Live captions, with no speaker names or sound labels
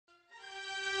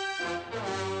Hello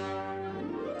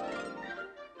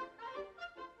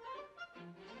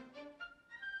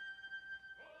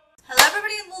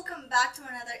everybody and welcome back to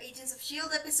another Agents of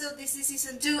S.H.I.E.L.D. episode. This is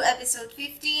season 2, episode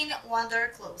 15,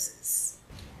 Wonder Closes.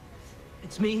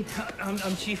 It's me. I'm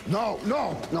Chief. No.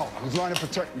 He's trying to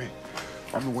protect me.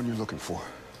 I'm the one you're looking for.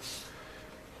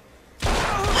 No!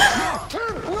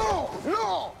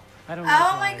 I don't know.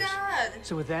 Oh my god.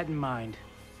 So with that in mind,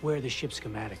 where are the ship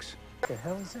schematics? What the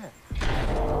hell is that?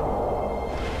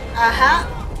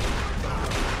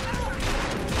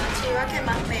 Chiva que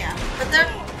más fea. But they're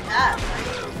bad,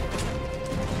 right?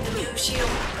 The new shield.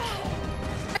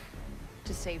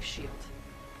 To save S.H.I.E.L.D.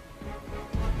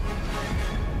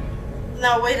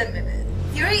 No, wait a minute.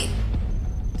 Fury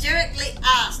directly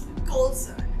asked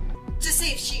Coulson to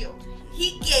save S.H.I.E.L.D.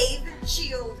 He gave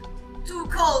S.H.I.E.L.D. to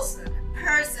Coulson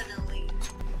personally.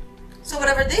 So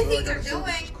whatever they think they're doing,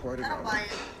 I don't buy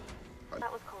it.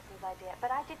 That was Coulson's idea,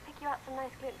 but I did pick you out some nice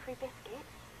gluten-free biscuits.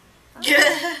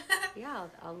 Yeah,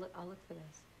 I'll look for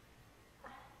this.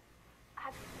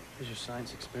 Is your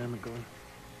science experiment going?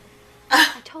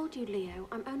 I told you, Leo,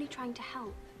 I'm only trying to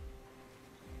help.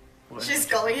 What? She's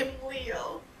calling him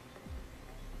Leo.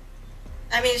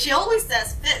 I mean, she always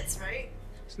says Fitz, right?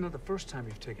 It's not the first time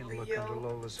you've taken a look Leo. under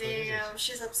Lola's hood. Damn,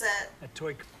 she's upset. That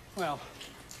toy, well,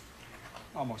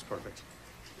 almost perfect.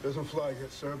 Doesn't fly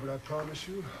yet, sir, but I promise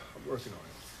you, I'm working on it.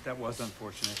 That was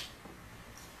unfortunate,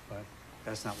 but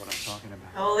that's not what I'm talking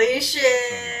about. Holy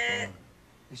shit.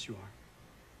 Yes, you are.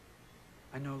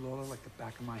 I know Lola like the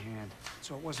back of my hand,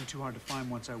 so it wasn't too hard to find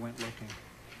once I went looking.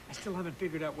 I still haven't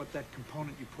figured out what that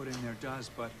component you put in there does,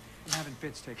 but I'm having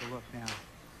Fitz take a look now.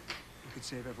 You could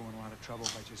save everyone a lot of trouble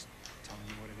by just telling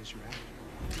me what it is you're after.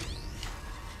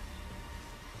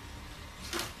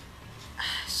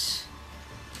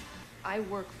 I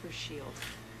work for S.H.I.E.L.D.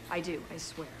 I do, I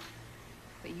swear.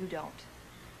 But you don't.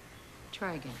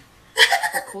 Try again.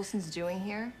 What Coulson's doing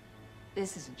here,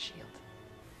 this isn't S.H.I.E.L.D.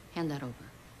 Hand that over.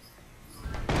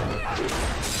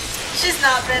 She's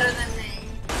not better than me.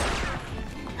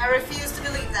 I refuse to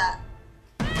believe that.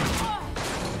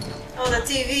 Oh, the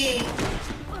TV.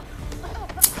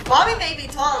 Bobby may be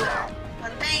taller,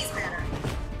 but May's better.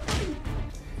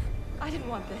 I didn't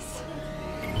want this.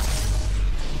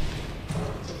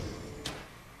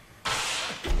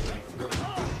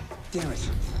 Damn it.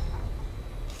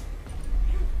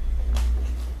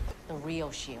 The real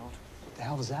S.H.I.E.L.D. What the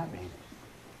hell does that mean?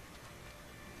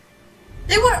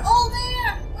 They were all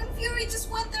there when Fury just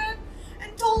went there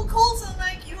and told Coulson,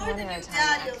 like, you are the new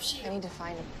daddy of I S.H.I.E.L.D. need to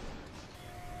find him.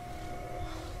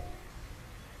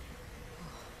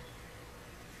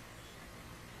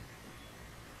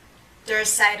 There are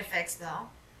side effects, though.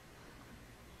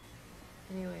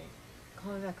 Anyway,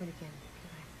 call me back when you can.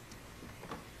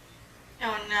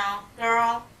 Oh no,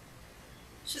 girl.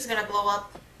 She's gonna blow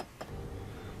up.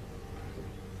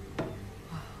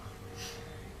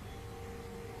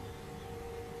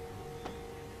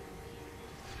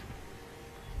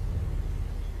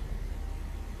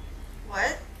 What?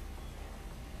 Why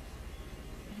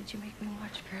did you make me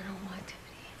watch Paranormal Activity?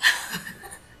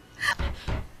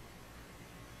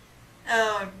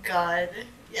 Oh god.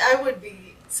 Yeah, I would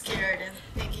be scared and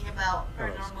thinking about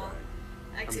Paranormal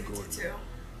Activity too.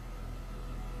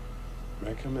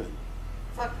 May I come in?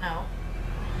 Fuck no.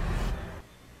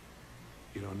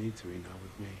 You don't need to be, not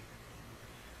with me.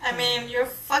 I mean, you're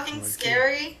fucking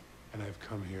scary. And I've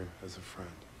come here as a friend.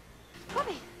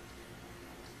 Bobby!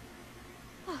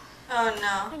 Oh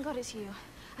no. Thank God it's you.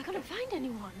 I couldn't find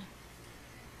anyone.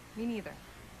 Me neither.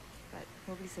 But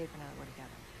we'll be safer now that we're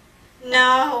together.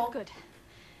 No. Good.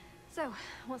 So,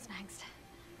 what's next?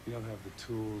 You don't have the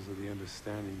tools or the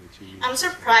understanding that you need. I'm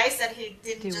surprised that he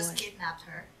didn't Do just what? kidnap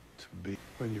her. To be.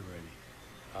 When you're ready,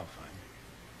 I'll find you.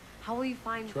 How will you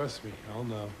find... Trust me, I'll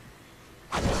know.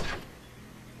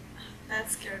 That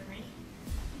scared me.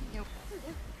 Nope.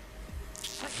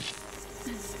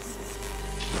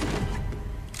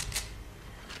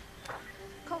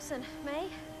 Coulson, May?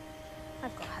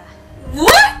 I've got her.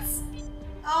 What?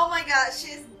 Oh my god,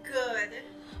 she's good.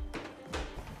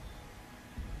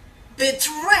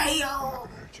 Betrayal! I'm not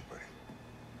gonna hurt you, buddy.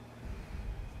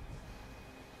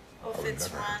 Oh, I'm Fitz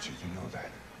never run. hurt you, you know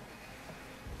that.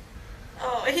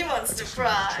 Oh, he wants to Just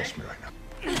cry. trust me right now.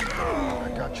 I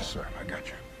got you, sir. I got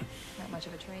you. Not much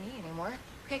of a trainee anymore.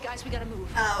 Okay, guys, we gotta move.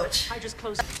 Ouch. I just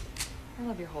closed. I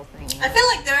love your whole thing. I feel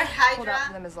like they're Hold out for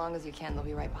Hydra them as long as you can. They'll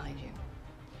be right behind you.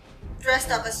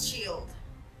 dressed up as S.H.I.E.L.D.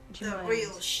 Would you The mind? real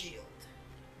S.H.I.E.L.D.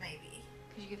 Maybe.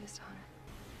 Could you give this to Hunter?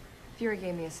 Fury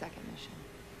gave me a second mission.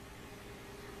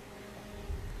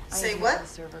 Say I need to what? get to the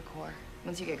server core.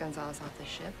 Once you get Gonzalez off this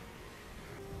ship.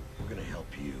 We're gonna help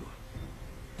you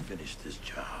finish this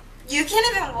job. You can't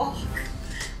even walk.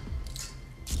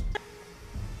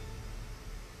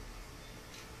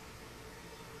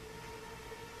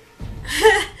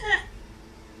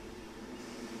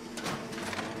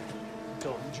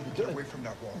 I need you to get away from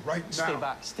that wall right now. Stay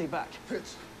back, stay back.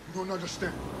 Fitz, you don't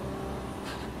understand.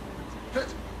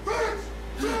 Fitz! Fitz!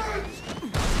 Fitz!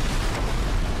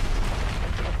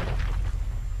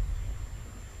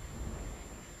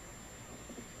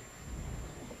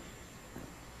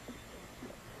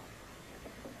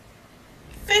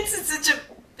 Fitz is such a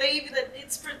baby that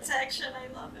needs protection.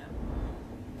 I love him.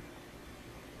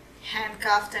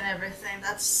 Handcuffed and everything.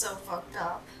 That's so fucked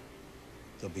up.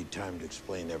 There'll be time to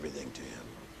explain everything to him.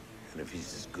 And if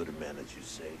he's as good a man as you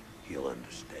say, he'll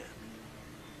understand.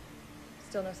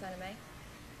 Still no sign of May?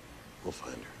 We'll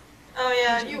find her. Oh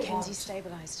yeah, Agent you Mackenzie won't.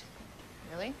 stabilized.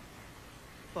 Really?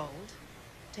 Bold.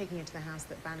 Taking it to the house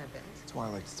that Banner built. That's why I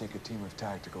like to take a team of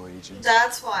tactical agents.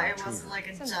 That's why it wasn't like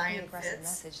a Sends a pretty giant aggressive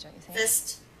fist. message, don't you think?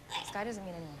 Fist. This guy doesn't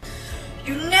mean anything.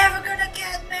 You're never gonna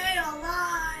get me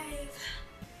alive.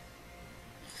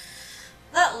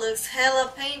 That looks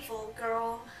hella painful,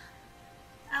 girl.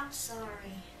 I'm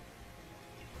sorry.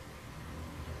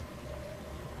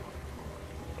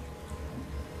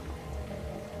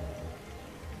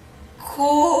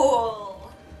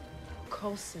 Cool.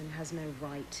 Coulson has no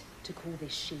right to call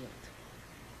this shield.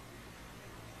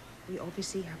 We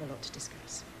obviously have a lot to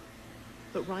discuss.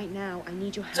 But right now, I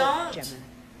need your help, Don't. Gemma.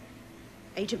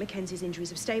 Agent Mackenzie's injuries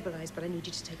have stabilized, but I need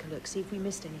you to take a look, see if we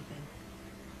missed anything.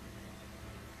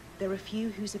 There are a few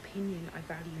whose opinion I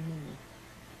value more.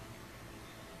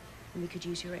 And we could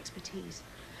use your expertise.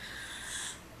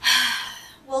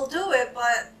 We'll do it,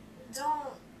 but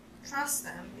don't trust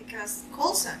them because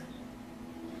Coulson.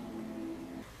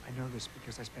 I know this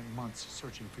because I spent months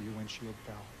searching for you when S.H.I.E.L.D.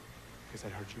 fell. Because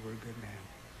I'd heard you were a good man.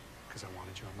 Because I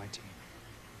wanted you on my team.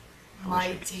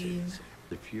 My team.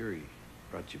 The Fury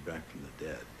brought you back from the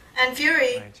dead. And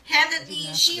Fury Right. handed I me didn't a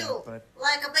ask for that, shield but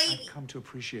like a baby. I've come to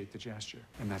appreciate the gesture,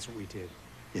 and that's what we did.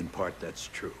 In part, that's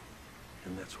true.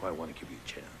 And that's why I want to give you a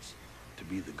chance to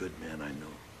be the good man I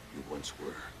know you once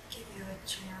were. Give you a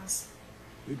chance.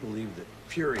 We believe that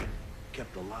Fury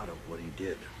kept a lot of what he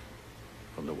did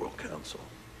from the World Council.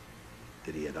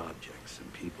 That he had objects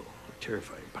and people of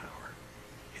terrifying power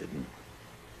hidden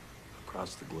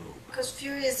across the globe. Because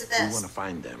Fury is the We best. want to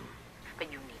find them.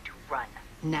 But you need to run.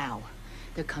 Now.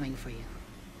 They're coming for you.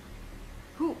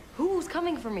 Who's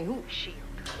coming for me? Who? Shield.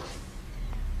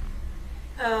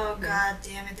 Oh god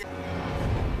damn it.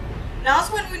 Now's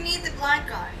when we need the blind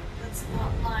guy. That's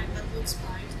not blind, but looks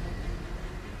blind.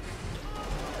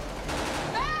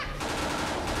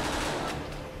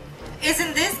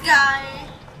 Isn't this guy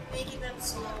making them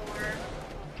slower?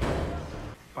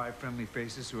 5 friendly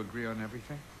faces who agree on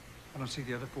everything? I don't see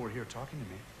the other 4 here talking to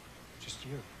me. Just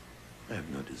you. I have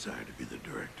no desire to be the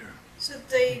director. So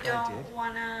they think I don't did.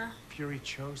 wanna Fury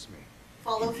chose me.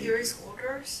 follow He made Fury's you.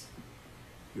 orders?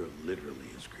 You're literally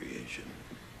his creation.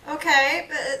 Okay,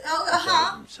 but He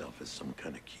thought of himself as some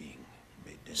kind of king.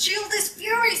 Made Dan Shield is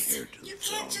Fury's. heir to the You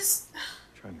can't throne. just.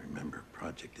 Trying to remember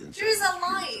Project Insight. Fury's was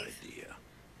alive. Fury's idea.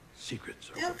 Secrets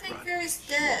are They don't what think brought Fury's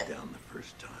Shield dead. down the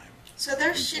first time. So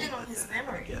they're We shitting won't on let his that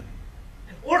happen memory again.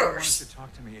 and You wanted orders. to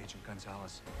talk to me, Agent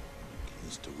Gonzalez.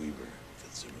 Mr. Weaver,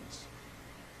 Fitzsimmons.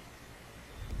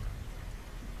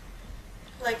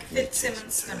 Like It may take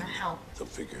Fitzsimmons some gonna time. help. They'll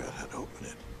figure out how to open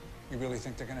it. You really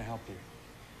think they're gonna help you?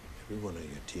 Everyone on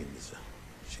your team is a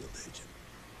Shield agent.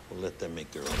 We'll let them make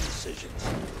their own decisions.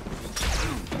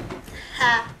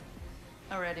 Ha.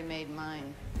 Already made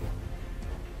mine.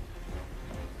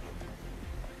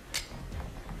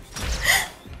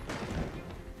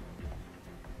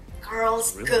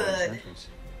 Girl's good.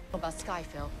 About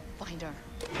Skyfill. Find her.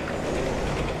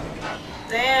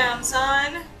 Damn,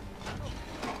 son.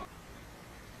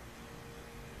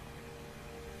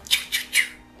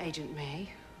 Agent May.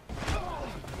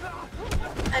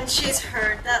 And she's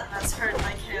hurt. That must hurt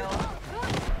like hell.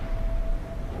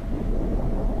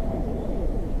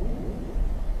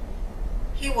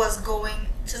 He was going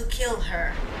to kill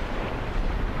her.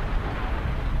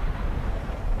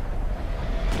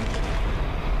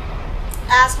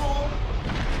 Asshole.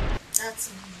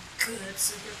 That's a good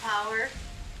superpower.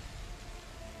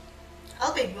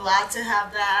 I'll be glad to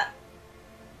have that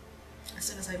as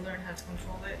soon as I learn how to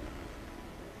control it.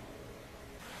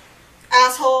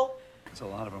 Asshole. It's a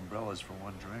lot of umbrellas for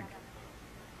one drink.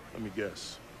 Let me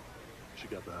guess. She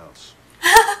got the house.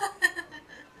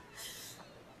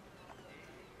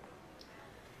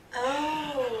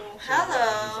 Oh,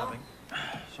 hello.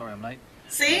 Sorry, I'm late.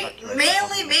 See?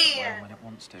 Manly man When it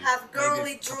wants to. have girly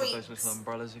Maybe a couple of those dreams. little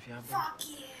umbrellas if you have them. Fuck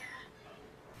yeah.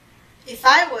 If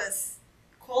I was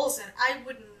Coulson, I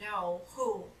wouldn't know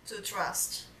who to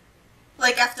trust.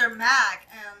 Like after Mac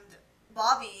and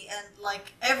Bobby and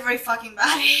like every fucking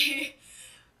body.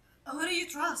 Who do you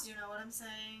trust? You know what I'm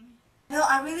saying? No,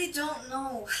 I really don't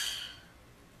know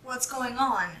what's going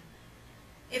on.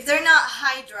 If they're not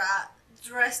Hydra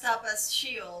dressed up as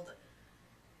S.H.I.E.L.D.,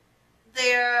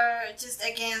 they're just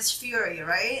against Fury,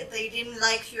 right? They didn't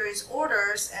like Fury's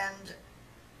orders and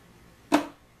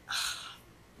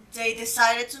they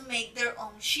decided to make their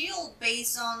own S.H.I.E.L.D.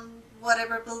 based on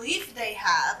whatever belief they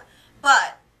have.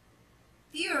 But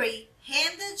Fury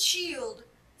handed S.H.I.E.L.D.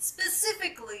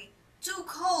 specifically to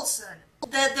Coulson,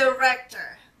 the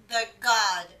director, the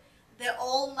God, the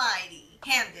Almighty,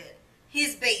 handed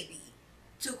his baby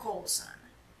to Coulson.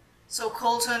 So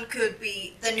Coulson could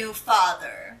be the new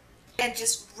father and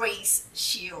just raise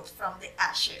S.H.I.E.L.D. from the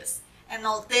ashes. And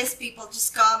all these people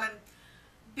just come and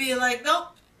be like, nope,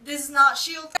 this is not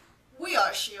S.H.I.E.L.D. We are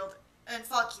S.H.I.E.L.D. and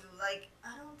fuck you. Like,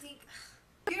 I don't think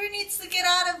Fury needs to get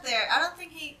out of there. I don't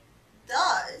think he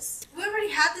does. We already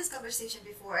had this conversation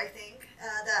before, I think,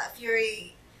 that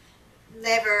Fury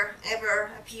never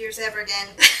ever appears ever again.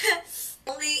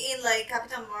 Only in like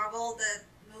Captain Marvel,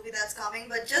 the movie that's coming,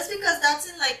 but just because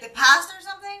that's in like the past or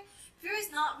something,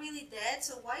 Fury's not really dead,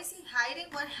 so why is he hiding?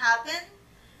 What happened?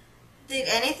 Did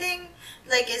anything,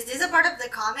 like, is this a part of the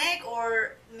comic,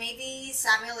 or maybe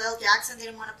Samuel L. Jackson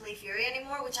didn't want to play Fury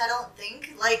anymore, which I don't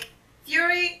think. Like,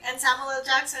 Fury and Samuel L.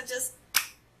 Jackson just,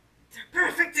 they're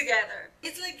perfect together.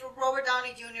 It's like Robert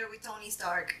Downey Jr. with Tony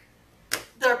Stark.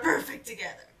 They're perfect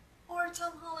together. Or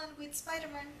Tom Holland with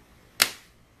Spider-Man.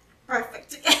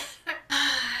 Perfect together.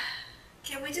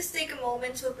 Can we just take a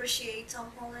moment to appreciate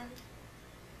Tom Holland?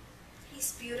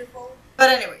 He's beautiful. But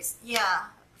anyways, yeah.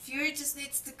 Fury just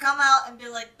needs to come out and be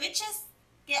like, bitches,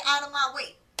 get out of my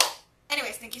way.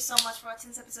 Anyways, thank you so much for watching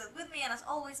this episode with me. And as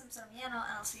always, I'm Sora Miyano,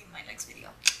 and I'll see you in my next video.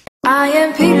 I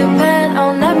am Peter Pan,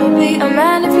 I'll never be a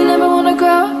man if you never wanna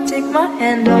grow. Take my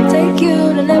hand, I'll take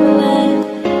you to never